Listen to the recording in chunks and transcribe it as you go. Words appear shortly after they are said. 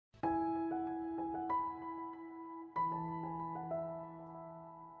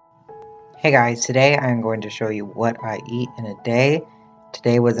Hey guys, today I'm going to show you what I eat in a day.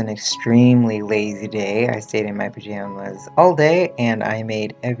 Today was an extremely lazy day. I stayed in my pajamas all day and I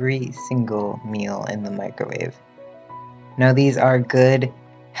made every single meal in the microwave. Now these are good,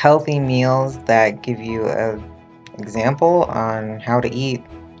 healthy meals that give you an example on how to eat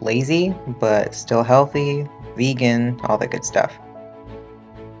lazy, but still healthy, vegan, all that good stuff.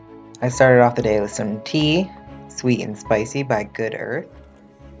 I started off the day with some tea, Sweet and Spicy by Good Earth.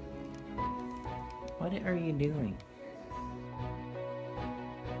 What are you doing?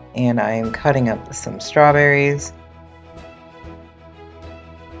 And I am cutting up some strawberries.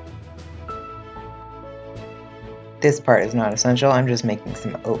 This part is not essential, I'm just making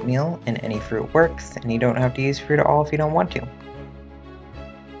some oatmeal, and any fruit works, and you don't have to use fruit at all if you don't want to.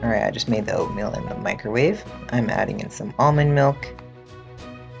 Alright, I just made the oatmeal in the microwave. I'm adding in some almond milk,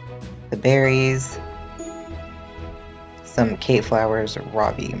 the berries, some Kate Flowers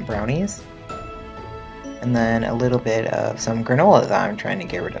raw vegan brownies, and then a little bit of some granola that I'm trying to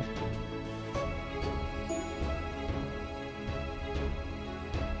get rid of.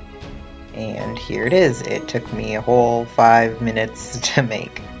 And here it is. It took me a whole 5 minutes to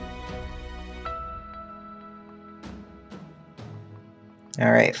make.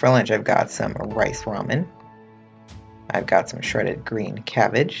 Alright, for lunch I've got some rice ramen. I've got some shredded green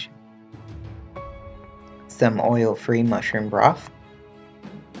cabbage, some oil-free mushroom broth,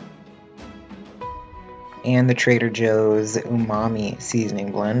 and the Trader Joe's umami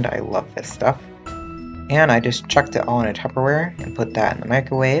seasoning blend. I love this stuff. And I just chucked it all in a Tupperware and put that in the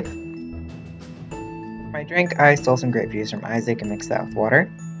microwave. For my drink, I stole some grape juice from Isaac and mixed that with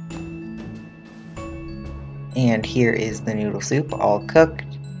water. And here is the noodle soup, all cooked.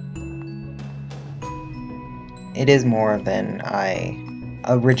 It is more than I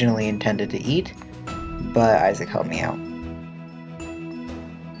originally intended to eat, but Isaac helped me out.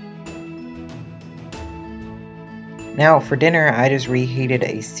 Now for dinner, I just reheated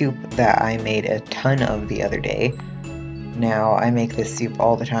a soup that I made a ton of the other day. Now I make this soup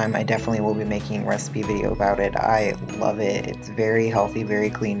all the time. I definitely will be making a recipe video about it. I love it. It's very healthy, very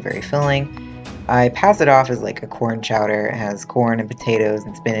clean, very filling. I pass it off as like a corn chowder. It has corn and potatoes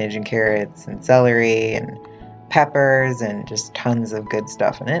and spinach and carrots and celery and peppers and just tons of good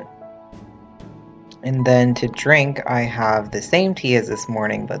stuff in it. And then to drink, I have the same tea as this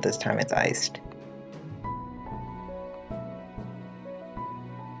morning, but this time it's iced.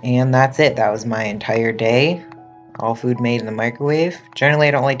 And that's it. That was my entire day. All food made in the microwave. Generally,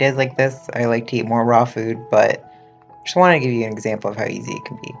 I don't like days like this. I like to eat more raw food, but just want to give you an example of how easy it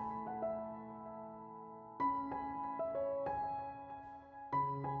can be.